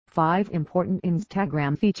5 important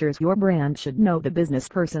Instagram features your brand should know. The business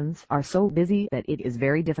persons are so busy that it is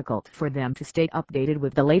very difficult for them to stay updated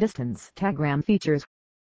with the latest Instagram features.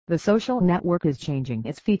 The social network is changing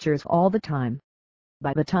its features all the time.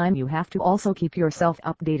 By the time you have to also keep yourself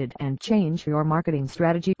updated and change your marketing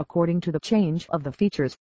strategy according to the change of the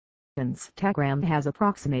features. Instagram has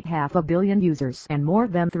approximately 500 million users and more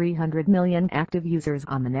than 300 million active users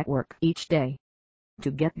on the network each day.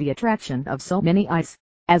 To get the attraction of so many eyes,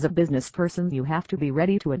 as a business person you have to be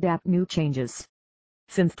ready to adapt new changes.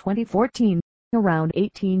 Since 2014, around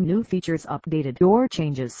 18 new features updated or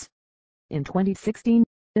changes. In 2016,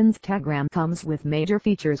 Instagram comes with major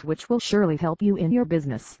features which will surely help you in your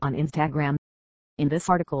business on Instagram. In this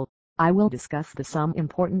article, I will discuss some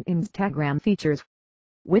important Instagram features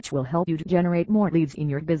which will help you to generate more leads in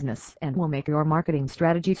your business and will make your marketing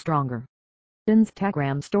strategy stronger.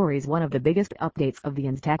 Instagram Stories. One of the biggest updates of the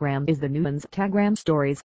Instagram is the new Instagram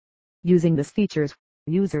Stories. Using these features,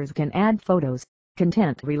 users can add photos,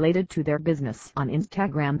 content related to their business on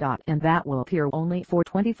Instagram. And that will appear only for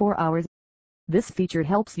 24 hours. This feature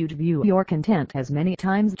helps you to view your content as many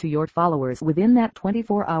times to your followers within that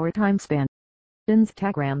 24-hour time span.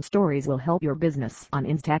 Instagram Stories will help your business on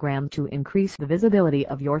Instagram to increase the visibility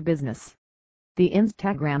of your business. The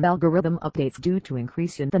Instagram algorithm updates due to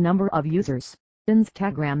increase in the number of users.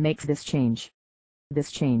 Instagram makes this change. This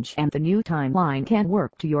change and the new timeline can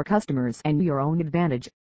work to your customers and your own advantage.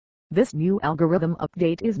 This new algorithm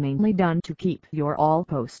update is mainly done to keep your all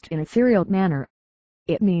post in a serial manner.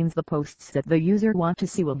 It means the posts that the user want to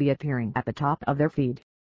see will be appearing at the top of their feed.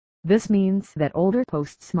 This means that older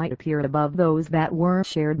posts might appear above those that were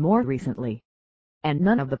shared more recently. And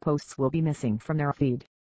none of the posts will be missing from their feed.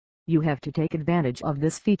 You have to take advantage of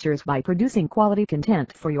this features by producing quality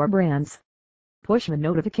content for your brands. Push the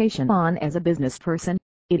notification on. As a business person,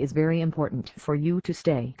 it is very important for you to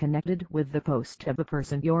stay connected with the post of the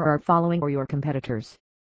person you are following or your competitors,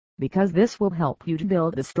 because this will help you to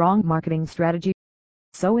build a strong marketing strategy.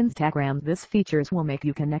 So Instagram, this features will make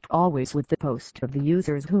you connect always with the post of the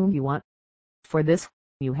users whom you want. For this,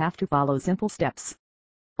 you have to follow simple steps.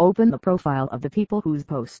 Open the profile of the people whose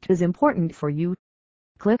post is important for you.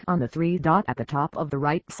 Click on the 3 dot at the top of the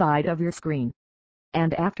right side of your screen.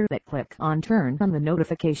 And after that click on turn on the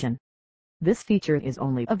notification. This feature is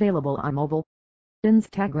only available on mobile.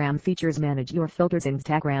 Instagram features. Manage your filters.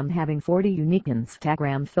 Instagram having 40 unique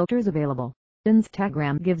Instagram filters available.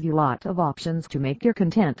 Instagram gives you lot of options to make your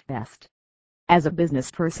content best. As a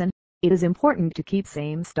business person, it is important to keep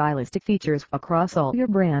same stylistic features across all your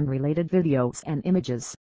brand related videos and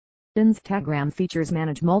images. Instagram features.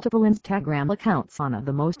 Manage multiple Instagram accounts. One of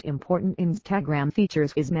the most important Instagram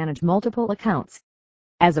features is manage multiple accounts.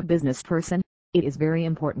 As a business person, it is very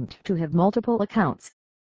important to have multiple accounts,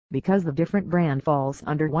 because the different brand falls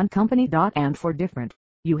under one company. And for different,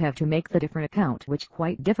 you have to make the different account, which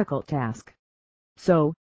quite difficult task.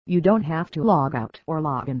 So, you don't have to log out or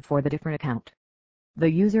log in for the different account.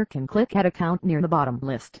 The user can click Add Account near the bottom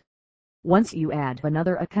list. Once you add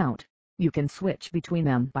another account, you can switch between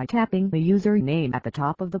them by tapping the username at the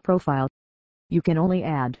top of the profile. You can only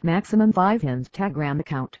add maximum 5 Instagram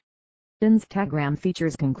account. Instagram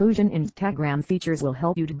features. Conclusion. Instagram features will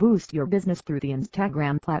help you to boost your business through the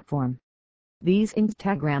Instagram platform. These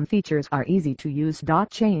Instagram features are easy to use.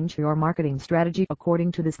 Change your marketing strategy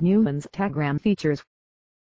according to this new Instagram features.